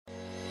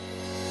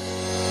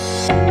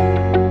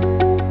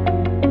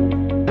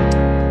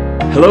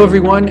Hello,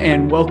 everyone,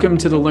 and welcome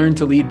to the Learn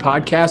to Lead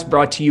podcast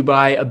brought to you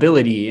by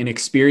Ability, an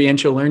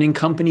experiential learning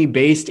company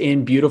based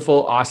in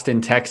beautiful Austin,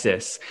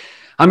 Texas.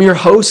 I'm your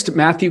host,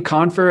 Matthew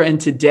Confer,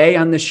 and today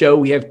on the show,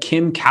 we have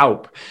Kim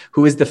Kaup,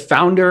 who is the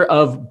founder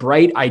of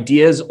Bright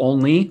Ideas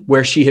Only,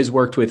 where she has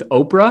worked with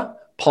Oprah,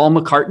 Paul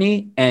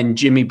McCartney, and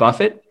Jimmy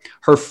Buffett.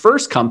 Her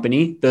first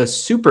company, the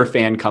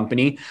Superfan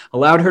Company,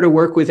 allowed her to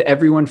work with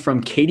everyone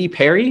from Katy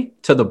Perry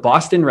to the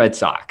Boston Red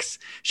Sox.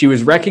 She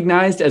was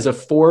recognized as a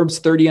Forbes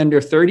 30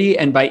 Under 30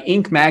 and by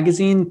Inc.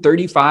 magazine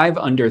 35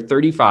 Under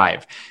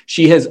 35.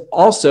 She has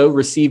also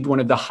received one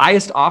of the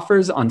highest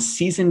offers on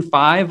season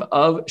 5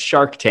 of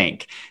Shark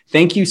Tank.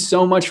 Thank you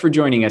so much for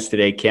joining us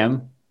today,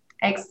 Kim.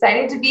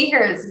 Excited to be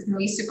here. This is going to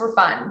be super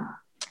fun.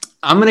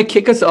 I'm going to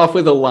kick us off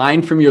with a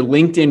line from your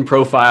LinkedIn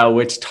profile,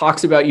 which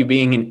talks about you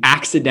being an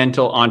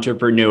accidental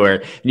entrepreneur.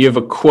 And you have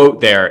a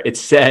quote there. It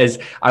says,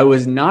 "I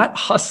was not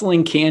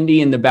hustling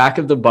candy in the back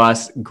of the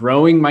bus,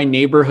 growing my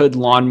neighborhood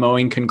lawn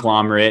mowing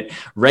conglomerate,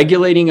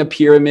 regulating a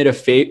pyramid of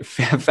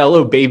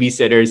fellow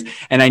babysitters,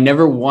 and I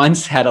never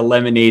once had a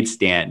lemonade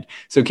stand."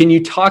 So can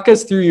you talk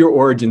us through your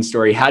origin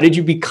story? How did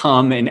you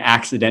become an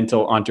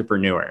accidental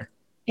entrepreneur?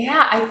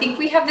 Yeah, I think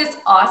we have this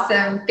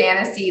awesome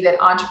fantasy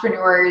that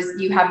entrepreneurs,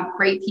 you have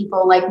great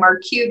people like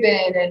Mark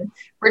Cuban and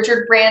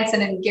Richard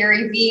Branson and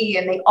Gary Vee,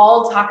 and they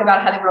all talk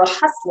about how they were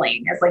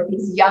hustling as like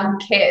these young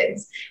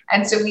kids.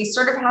 And so we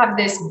sort of have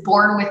this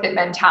born with it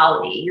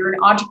mentality. You're an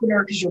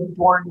entrepreneur because you're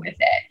born with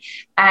it.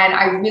 And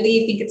I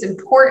really think it's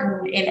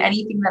important in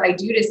anything that I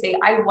do to say,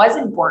 I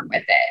wasn't born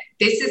with it.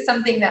 This is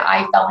something that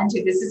I fell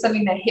into. This is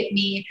something that hit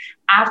me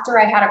after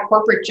I had a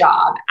corporate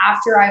job,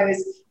 after I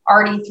was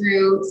already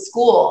through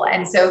school.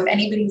 And so if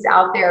anybody's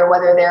out there,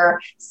 whether they're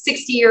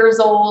 60 years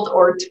old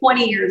or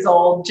 20 years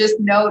old, just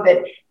know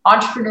that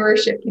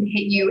entrepreneurship can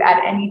hit you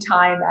at any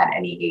time, at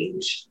any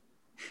age.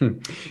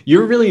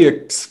 You're really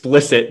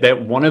explicit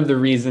that one of the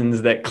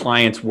reasons that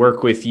clients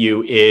work with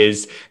you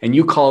is, and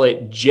you call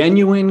it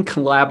genuine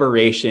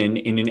collaboration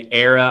in an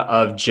era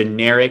of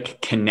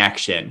generic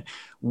connection.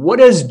 What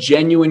does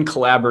genuine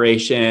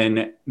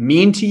collaboration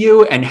mean to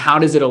you, and how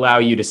does it allow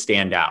you to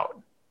stand out?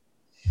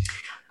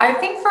 I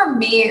think for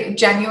me,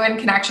 genuine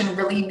connection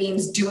really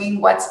means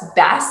doing what's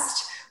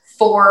best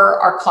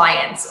for our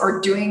clients or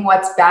doing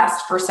what's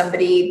best for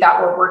somebody that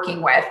we're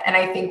working with. And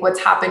I think what's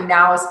happened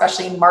now,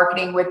 especially in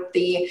marketing with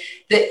the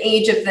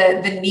age of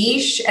the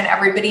niche, and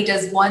everybody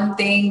does one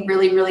thing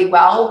really, really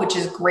well, which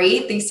is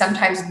great. They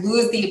sometimes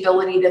lose the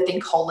ability to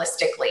think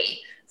holistically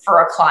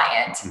for a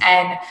client.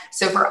 And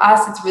so for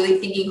us, it's really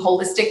thinking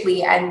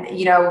holistically. And,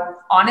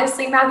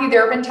 honestly, Matthew, there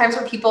have been times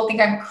where people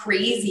think I'm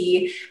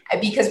crazy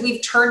because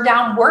we've turned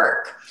down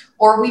work,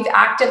 or we've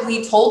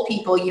actively told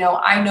people,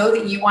 I know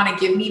that you want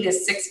to give me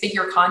this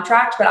 6-figure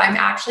contract, but I'm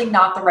actually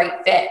not the right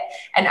fit.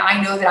 And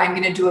I know that I'm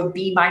going to do a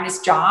B-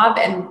 job.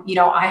 And,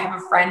 I have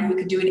a friend who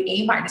could do an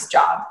A-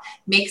 job,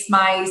 makes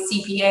my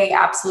CPA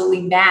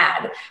absolutely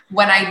mad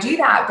when I do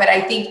that. But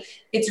I think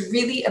it's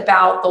really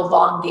about the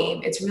long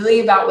game. It's really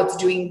about what's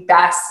doing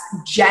best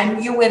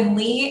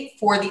genuinely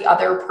for the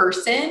other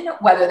person,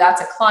 whether that's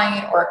a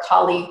client or a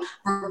colleague,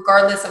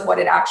 regardless of what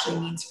it actually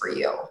means for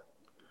you.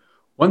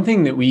 One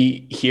thing that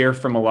we hear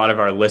from a lot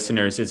of our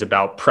listeners is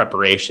about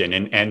preparation,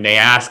 and they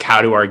ask,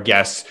 how do our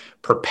guests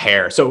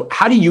prepare? So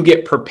how do you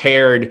get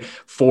prepared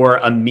for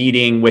a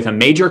meeting with a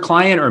major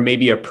client or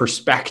maybe a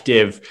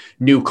prospective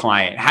new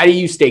client? How do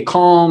you stay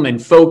calm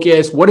and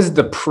focused? What does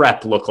the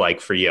prep look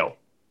like for you?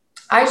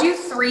 I do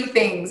 3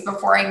 things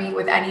before I meet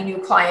with any new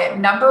client.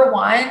 Number 1,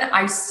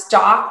 I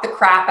stalk the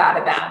crap out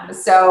of them.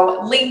 So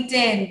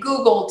LinkedIn,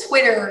 Google,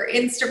 Twitter,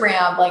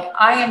 Instagram,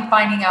 I am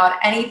finding out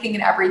anything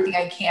and everything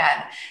I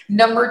can.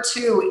 Number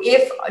 2,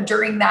 if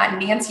during that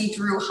Nancy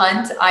Drew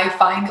hunt, I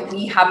find that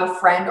we have a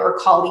friend or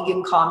colleague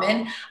in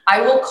common, I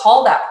will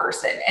call that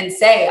person and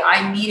say,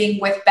 I'm meeting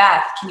with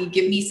Beth. Can you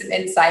give me some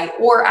insight?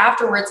 Or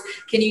afterwards,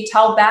 can you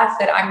tell Beth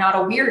that I'm not a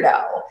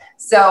weirdo?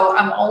 So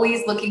I'm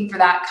always looking for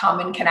that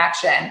common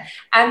connection.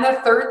 And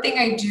the third thing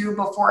I do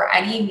before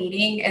any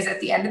meeting is, at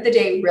the end of the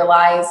day,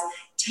 realize,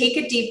 take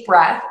a deep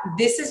breath.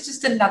 This is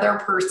just another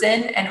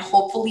person, and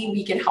hopefully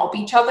we can help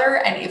each other.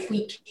 And if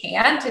we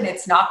can't, and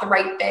it's not the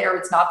right fit or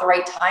it's not the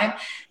right time,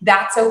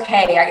 that's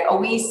okay. I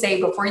always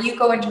say, before you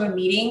go into a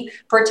meeting,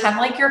 pretend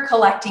like you're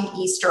collecting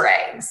Easter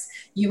eggs.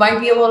 You might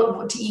be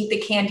able to eat the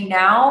candy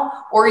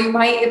now, or it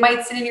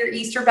might sit in your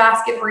Easter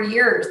basket for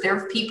years. There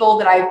are people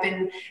that I've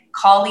been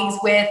colleagues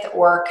with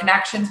or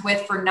connections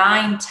with for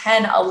 9,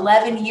 10,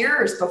 11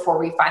 years before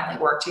we finally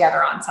work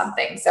together on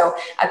something. So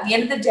at the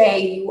end of the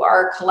day, you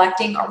are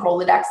collecting a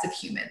Rolodex of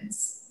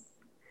humans.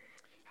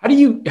 How do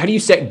you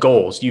set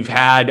goals? You've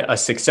had a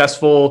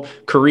successful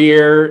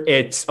career.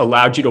 It's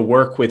allowed you to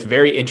work with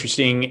very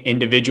interesting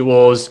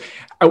individuals.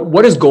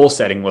 What does goal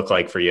setting look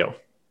like for you?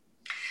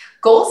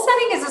 Goal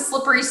setting is a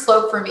slippery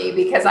slope for me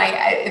because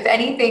if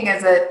anything,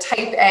 as a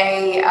type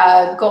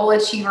A goal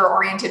achiever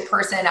oriented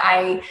person,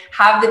 I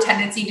have the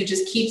tendency to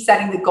just keep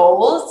setting the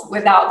goals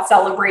without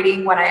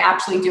celebrating when I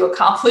actually do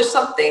accomplish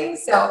something.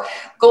 So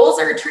goals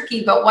are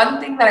tricky, but one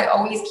thing that I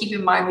always keep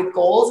in mind with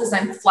goals is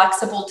I'm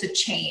flexible to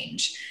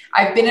change.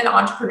 I've been an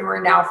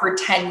entrepreneur now for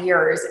 10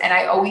 years. And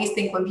I always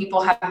think when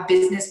people have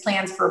business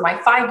plans for my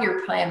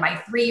 5-year plan,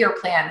 my 3-year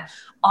plan,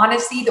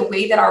 honestly, the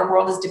way that our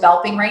world is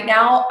developing right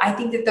now, I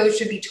think that those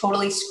should be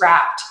totally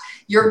scrapped.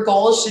 Your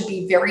goals should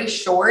be very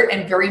short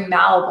and very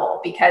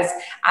malleable because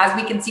as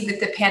we can see with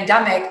the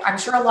pandemic, I'm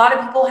sure a lot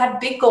of people had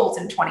big goals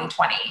in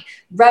 2020,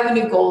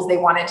 revenue goals they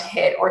wanted to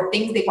hit or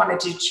things they wanted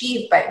to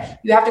achieve, but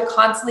you have to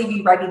constantly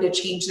be ready to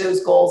change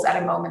those goals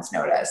at a moment's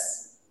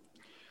notice.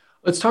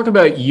 Let's talk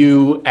about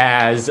you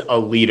as a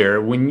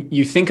leader. When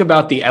you think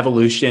about the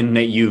evolution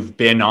that you've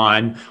been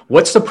on,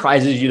 what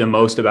surprises you the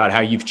most about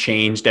how you've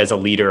changed as a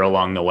leader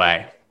along the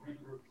way?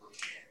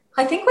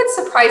 I think what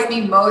surprised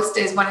me most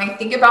is when I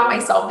think about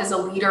myself as a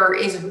leader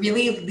is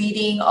really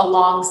leading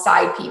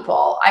alongside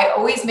people. I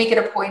always make it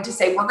a point to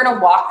say, we're going to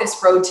walk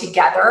this road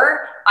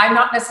together. I'm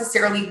not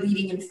necessarily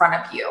leading in front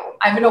of you.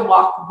 I'm going to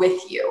walk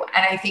with you.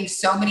 And I think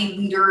so many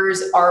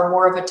leaders are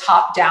more of a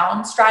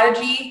top-down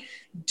strategy.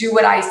 Do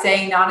what I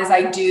say, not as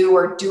I do,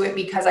 or do it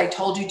because I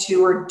told you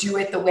to, or do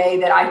it the way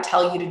that I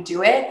tell you to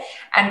do it.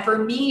 And for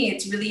me,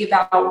 it's really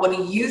about what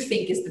do you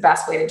think is the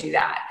best way to do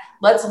that?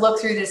 Let's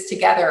look through this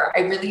together.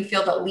 I really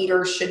feel that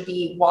leaders should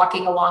be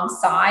walking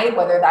alongside,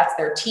 whether that's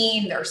their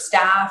team, their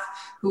staff,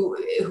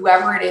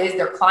 whoever it is,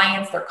 their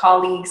clients, their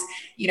colleagues.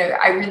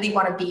 I really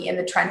want to be in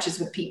the trenches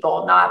with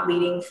people, not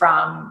leading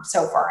from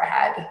so far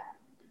ahead.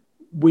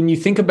 When you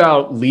think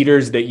about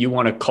leaders that you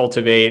want to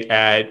cultivate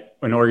at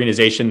an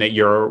organization that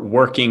you're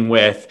working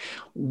with,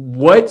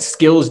 what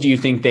skills do you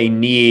think they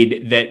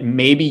need that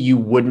maybe you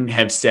wouldn't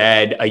have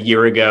said a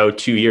year ago,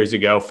 2 years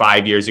ago,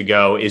 5 years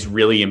ago is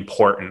really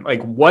important?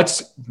 Like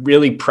what's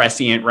really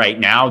prescient right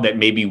now that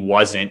maybe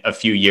wasn't a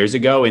few years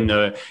ago in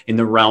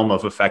the realm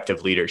of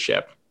effective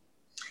leadership?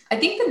 I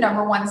think the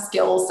number one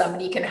skill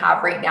somebody can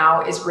have right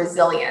now is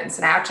resilience.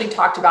 And I actually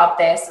talked about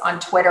this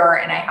on Twitter,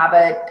 and I have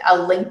a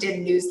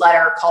LinkedIn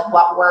newsletter called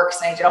What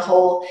Works. And I did a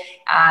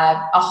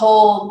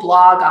whole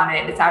blog on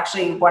it. It's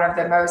actually one of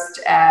the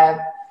most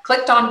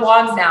clicked on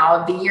blogs now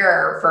of the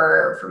year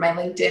for my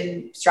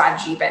LinkedIn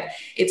strategy, but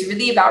it's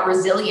really about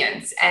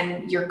resilience,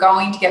 and you're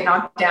going to get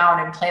knocked down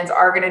and plans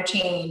are going to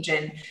change.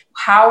 And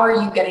how are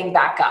you getting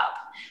back up?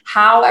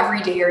 How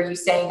every day are you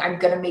saying, I'm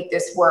going to make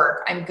this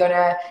work? I'm going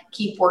to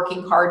keep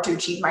working hard to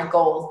achieve my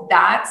goals.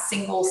 That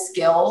single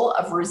skill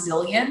of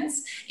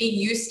resilience, it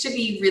used to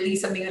be really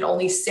something that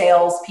only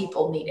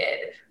salespeople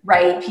needed,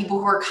 right? People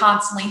who are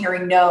constantly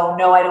hearing,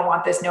 no, I don't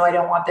want this. No, I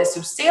don't want this.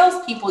 So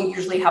salespeople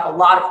usually have a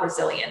lot of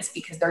resilience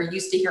because they're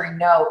used to hearing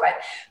no.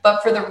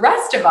 But for the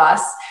rest of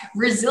us,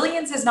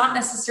 resilience is not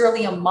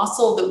necessarily a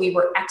muscle that we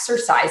were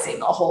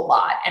exercising a whole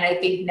lot. And I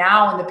think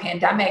now in the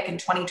pandemic in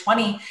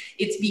 2020,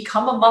 it's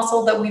become a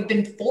muscle that we've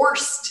been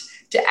forced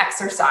to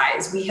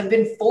exercise. We have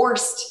been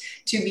forced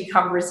to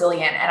become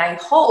resilient. And I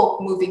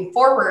hope moving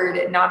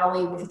forward, not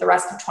only with the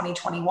rest of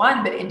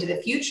 2021, but into the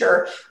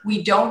future,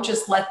 we don't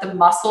just let the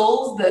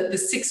muscles, the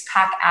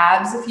six-pack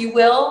abs, if you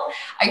will,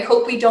 I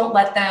hope we don't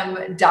let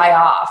them die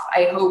off.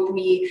 I hope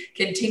we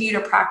continue to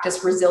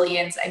practice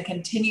resilience and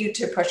continue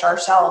to push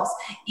ourselves,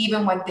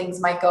 even when things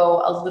might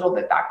go a little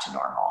bit back to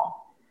normal.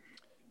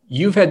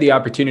 You've had the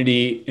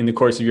opportunity in the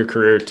course of your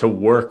career to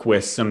work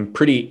with some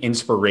pretty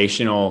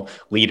inspirational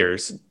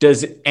leaders.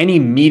 Does any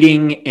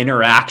meeting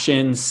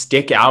interaction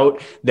stick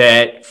out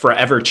that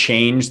forever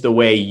changed the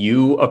way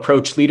you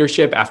approach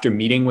leadership after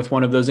meeting with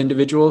one of those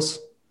individuals?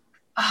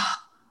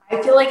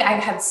 I feel like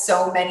I've had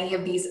so many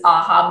of these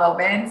aha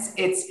moments.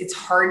 It's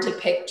hard to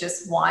pick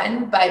just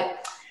one, but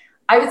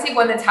I would say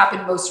one that's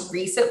happened most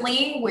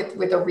recently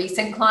with a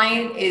recent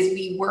client is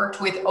we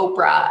worked with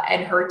Oprah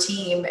and her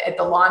team at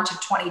the launch of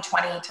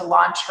 2020 to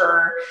launch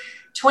her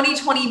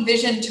 2020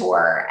 vision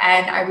tour.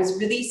 And I was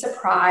really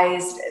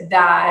surprised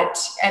that,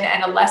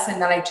 and a lesson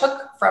that I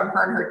took from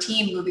her and her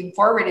team moving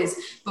forward is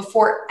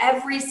before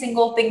every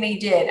single thing they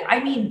did,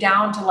 I mean,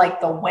 down to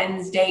like the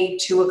Wednesday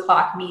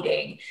 2:00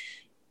 meeting,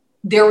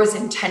 there was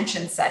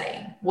intention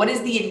setting. What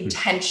is the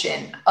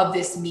intention of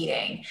this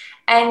meeting?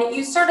 And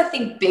you start to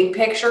think big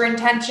picture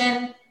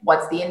intention.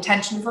 What's the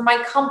intention for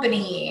my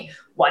company?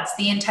 What's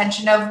the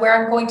intention of where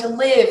I'm going to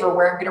live or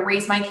where I'm going to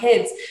raise my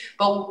kids?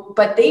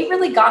 But they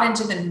really got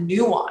into the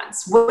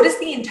nuance. What is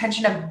the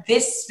intention of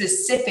this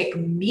specific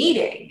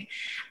meeting?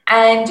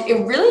 And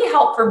it really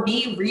helped for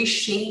me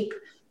reshape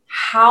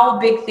how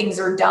big things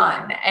are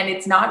done. And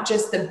it's not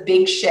just the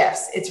big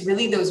shifts. It's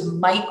really those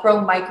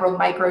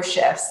micro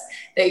shifts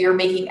that you're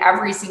making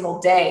every single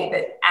day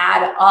that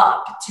add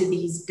up to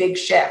these big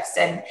shifts.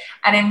 And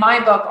in my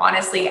book,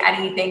 honestly,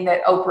 anything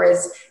that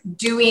Oprah's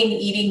doing,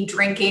 eating,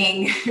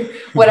 drinking,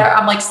 whatever,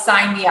 I'm like,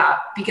 sign me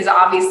up, because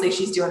obviously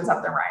she's doing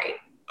something right.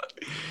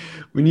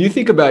 When you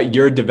think about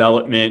your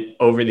development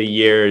over the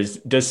years,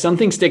 does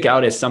something stick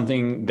out as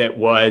something that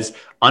was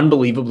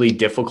unbelievably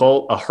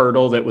difficult, a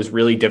hurdle that was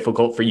really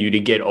difficult for you to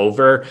get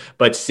over,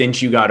 but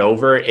since you got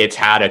over, it's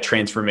had a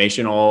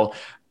transformational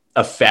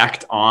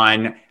effect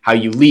on how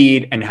you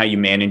lead and how you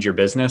manage your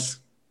business?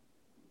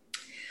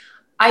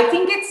 I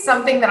think it's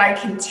something that I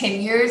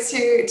continue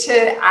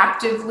to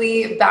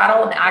actively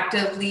battle and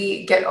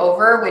actively get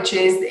over, which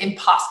is the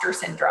imposter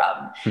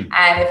syndrome.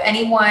 And if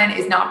anyone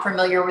is not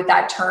familiar with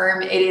that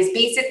term, it is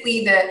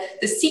basically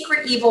the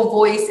secret evil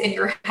voice in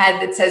your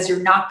head that says you're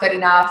not good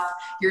enough.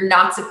 You're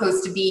not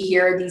supposed to be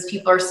here. These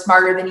people are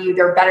smarter than you.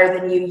 They're better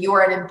than you. You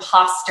are an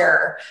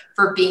imposter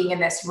for being in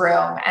this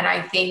room. And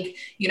I think,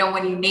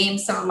 when you name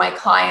some of my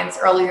clients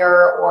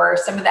earlier or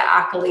some of the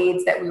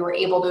accolades that we were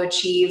able to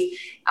achieve,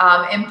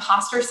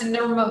 imposter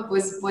syndrome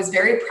was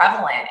very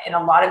prevalent in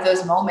a lot of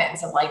those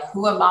moments of like,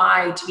 who am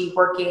I to be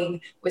working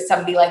with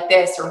somebody like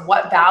this? Or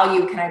what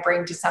value can I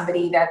bring to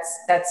somebody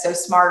that's so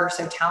smart or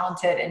so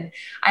talented? And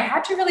I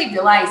had to really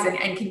realize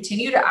and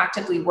continue to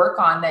actively work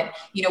on that,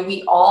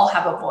 we all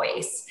have a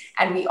voice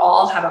and we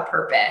all have a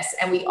purpose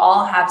and we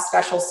all have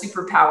special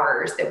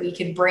superpowers that we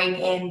can bring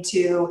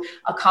into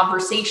a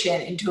conversation,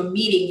 into a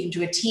meeting,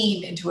 into a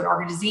team, into an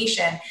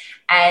organization.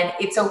 And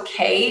it's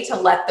okay to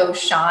let those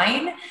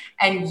shine.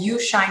 And you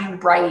shining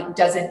bright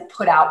doesn't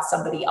put out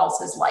somebody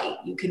else's light.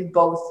 You can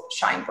both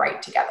shine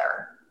bright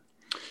together.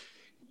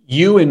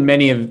 You and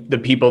many of the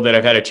people that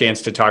I've had a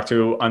chance to talk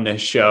to on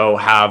this show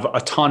have a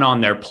ton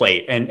on their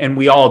plate, and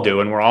we all do.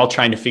 And we're all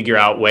trying to figure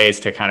out ways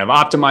to kind of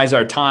optimize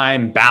our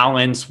time,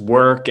 balance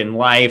work and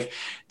life.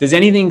 Does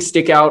anything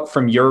stick out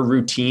from your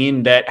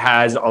routine that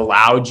has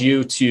allowed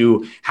you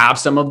to have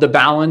some of the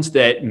balance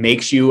that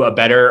makes you a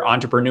better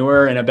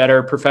entrepreneur and a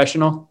better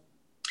professional?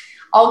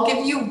 I'll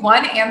give you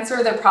one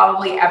answer that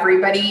probably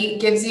everybody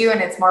gives you, and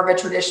it's more of a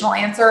traditional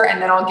answer.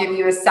 And then I'll give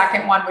you a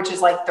second one, which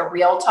is like the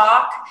real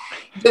talk.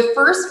 The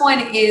first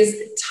one is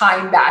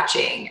time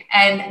batching.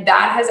 And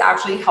that has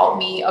actually helped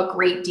me a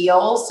great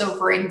deal. So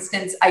for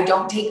instance, I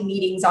don't take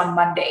meetings on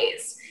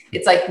Mondays.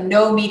 It's like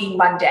no meeting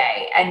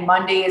Monday. And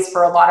Monday is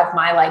for a lot of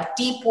my like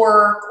deep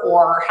work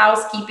or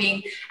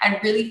housekeeping and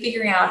really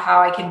figuring out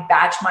how I can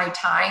batch my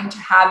time to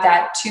have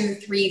that 2,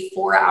 3,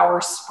 4 hour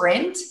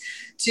sprint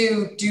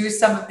to do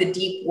some of the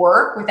deep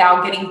work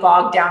without getting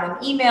bogged down in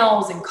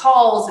emails and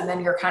calls. And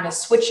then you're kind of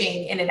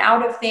switching in and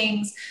out of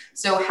things.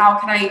 So how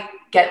can I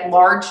get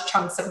large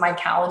chunks of my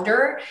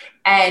calendar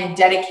and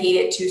dedicate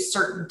it to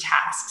certain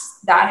tasks?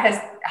 That has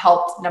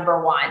helped,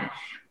 number one.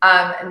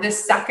 The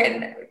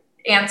second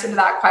answer to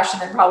that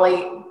question that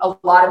probably a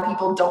lot of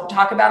people don't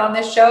talk about on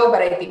this show,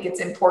 but I think it's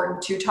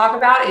important to talk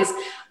about, is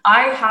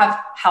I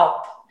have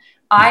help.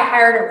 I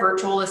hired a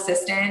virtual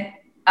assistant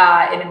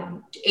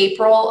in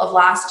April of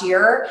last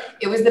year.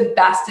 It was the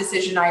best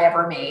decision I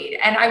ever made.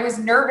 And I was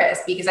nervous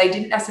because I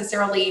didn't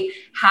necessarily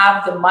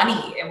have the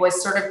money. It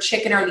was sort of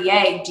chicken or the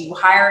egg. Do you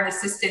hire an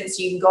assistant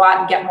so you can go out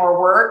and get more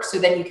work so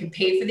then you can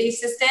pay for the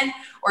assistant?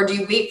 Or do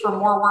you wait for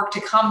more work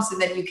to come so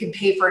then you can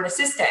pay for an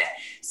assistant?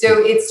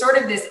 So it's sort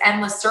of this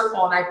endless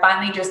circle. And I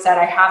finally just said,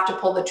 I have to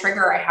pull the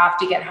trigger. I have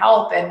to get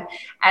help.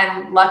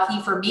 And lucky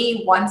for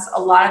me, once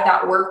a lot of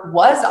that work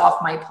was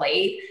off my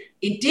plate,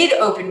 it did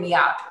open me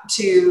up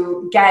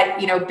to get,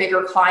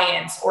 bigger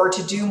clients or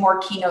to do more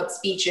keynote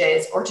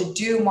speeches or to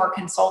do more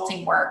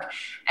consulting work.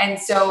 And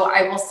so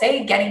I will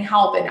say getting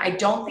help. And I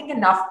don't think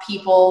enough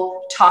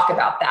people talk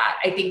about that.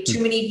 I think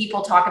too many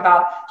people talk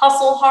about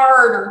hustle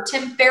hard or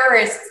Tim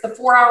Ferriss, it's the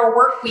 4-hour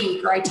work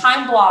week, or I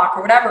time block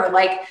or whatever.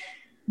 Like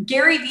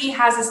Gary Vee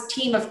has his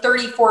team of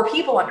 34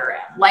 people under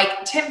him.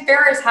 Like Tim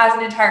Ferriss has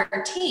an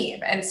entire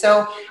team. And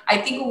so I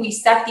think when we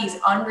set these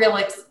unreal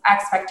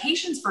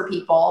expectations for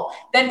people,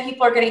 then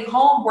people are getting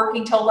home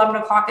working till 11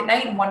 o'clock at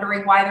night and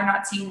wondering why they're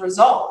not seeing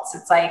results.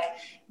 It's like,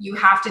 you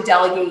have to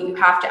delegate, you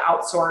have to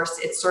outsource.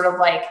 It's sort of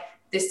like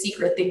this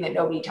secret thing that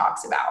nobody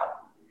talks about.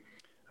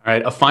 All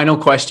right, a final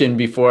question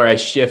before I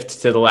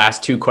shift to the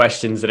last two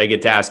questions that I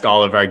get to ask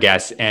all of our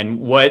guests. And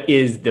what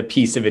is the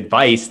piece of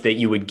advice that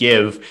you would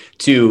give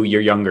to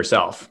your younger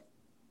self?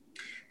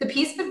 The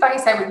piece of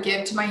advice I would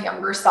give to my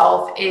younger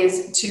self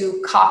is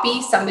to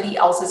copy somebody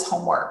else's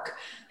homework.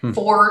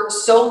 For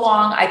so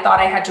long, I thought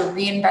I had to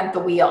reinvent the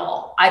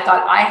wheel. I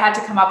thought I had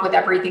to come up with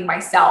everything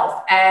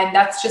myself. And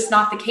that's just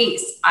not the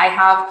case. I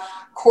have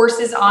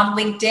courses on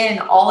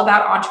LinkedIn all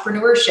about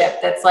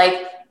entrepreneurship that's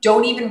like,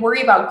 don't even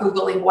worry about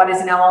Googling what is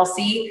an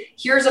LLC.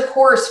 Here's a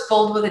course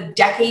filled with a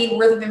decade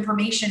worth of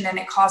information and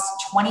it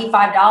costs $25.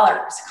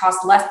 It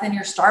costs less than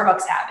your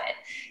Starbucks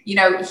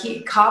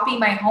habit. Copy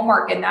my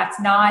homework, and that's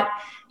not,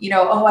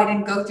 I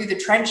didn't go through the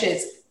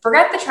trenches.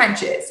 Forget the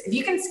trenches. If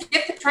you can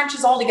skip the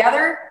trenches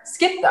altogether,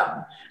 skip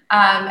them.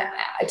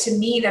 To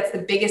me, that's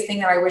the biggest thing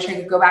that I wish I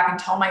could go back and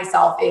tell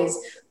myself is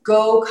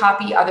go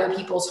copy other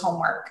people's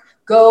homework.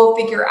 Go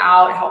figure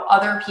out how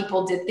other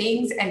people did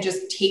things and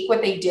just take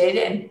what they did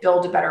and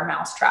build a better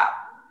mousetrap.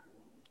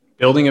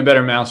 Building a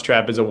better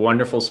mousetrap is a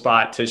wonderful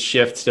spot to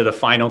shift to the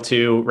final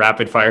two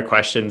rapid fire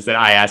questions that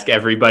I ask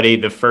everybody.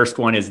 The first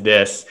one is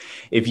this: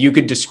 if you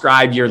could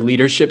describe your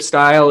leadership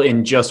style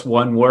in just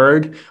one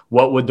word,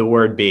 what would the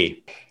word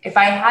be? If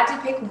I had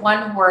to pick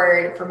one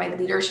word for my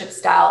leadership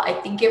style, I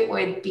think it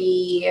would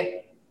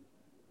be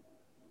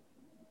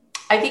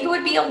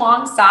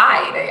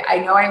alongside.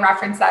 I know I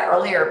referenced that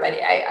earlier, but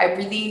I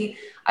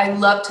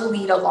love to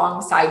lead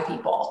alongside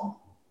people.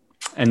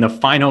 And the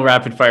final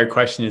rapid fire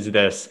question is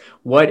this: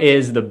 what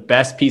is the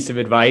best piece of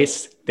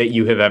advice that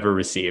you have ever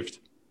received?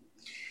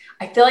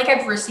 I feel like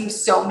I've received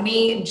so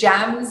many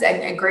gems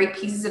and great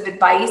pieces of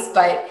advice,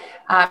 but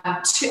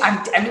I'm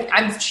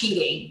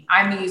cheating.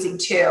 I'm using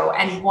two.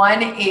 And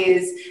one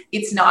is,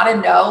 it's not a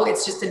no,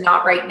 it's just a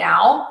not right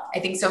now. I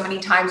think so many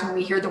times when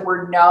we hear the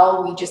word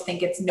no, we just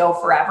think it's no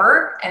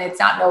forever. And it's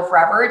not no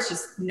forever. It's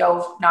just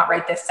no, not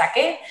right this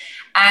second.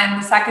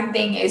 And the second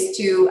thing is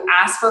to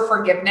ask for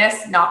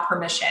forgiveness, not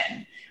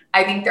permission.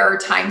 I think there are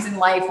times in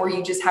life where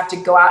you just have to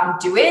go out and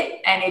do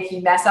it. And if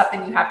you mess up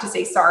and you have to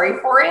say sorry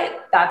for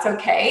it, that's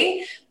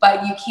okay.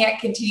 But you can't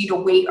continue to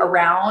wait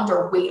around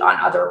or wait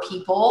on other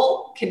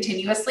people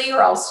continuously,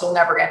 or else you'll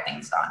never get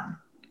things done.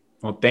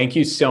 Well, thank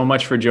you so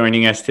much for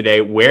joining us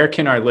today. Where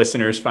can our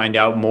listeners find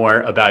out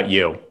more about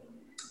you?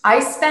 I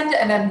spend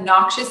an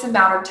obnoxious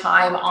amount of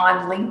time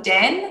on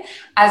LinkedIn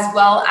as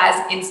well as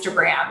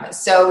Instagram.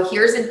 So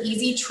here's an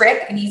easy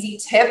trick, an easy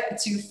tip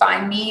to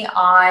find me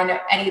on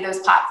any of those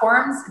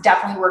platforms.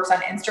 Definitely works on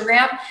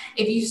Instagram.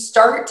 If you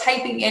start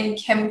typing in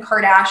Kim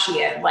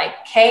Kardashian,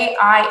 like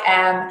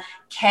KIMKA,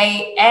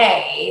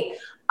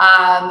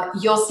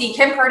 you'll see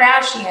Kim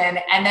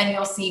Kardashian, and then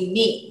you'll see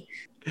me.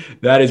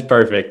 That is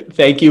perfect.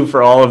 Thank you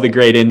for all of the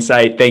great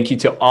insight. Thank you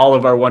to all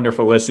of our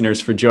wonderful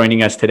listeners for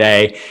joining us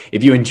today.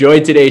 If you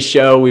enjoyed today's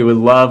show, we would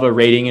love a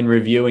rating and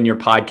review in your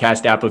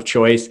podcast app of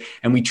choice.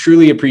 And we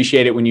truly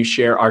appreciate it when you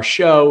share our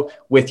show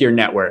with your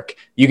network.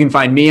 You can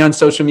find me on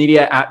social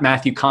media at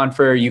Matthew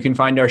Confer. You can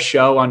find our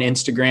show on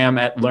Instagram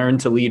at Learn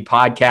to Lead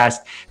Podcast.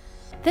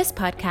 This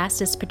podcast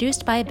is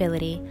produced by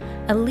Ability,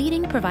 a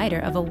leading provider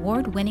of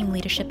award-winning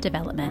leadership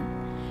development.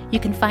 You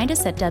can find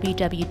us at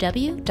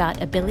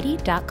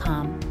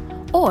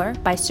www.ability.com or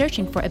by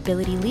searching for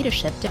Ability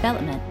Leadership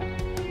Development.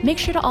 Make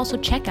sure to also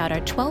check out our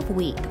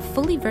 12-week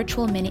fully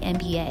virtual mini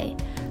MBA,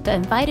 the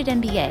Invited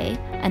MBA,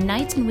 a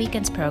nights and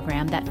weekends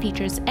program that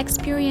features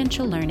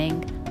experiential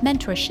learning,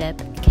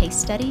 mentorship, case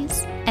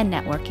studies, and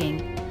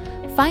networking.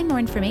 Find more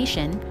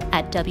information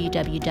at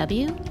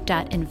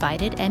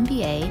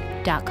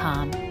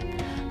www.invitedmba.com.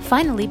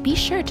 Finally, be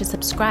sure to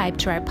subscribe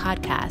to our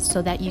podcast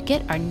so that you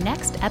get our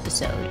next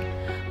episode.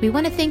 We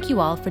want to thank you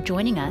all for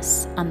joining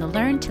us on the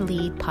Learn to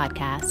Lead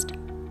podcast.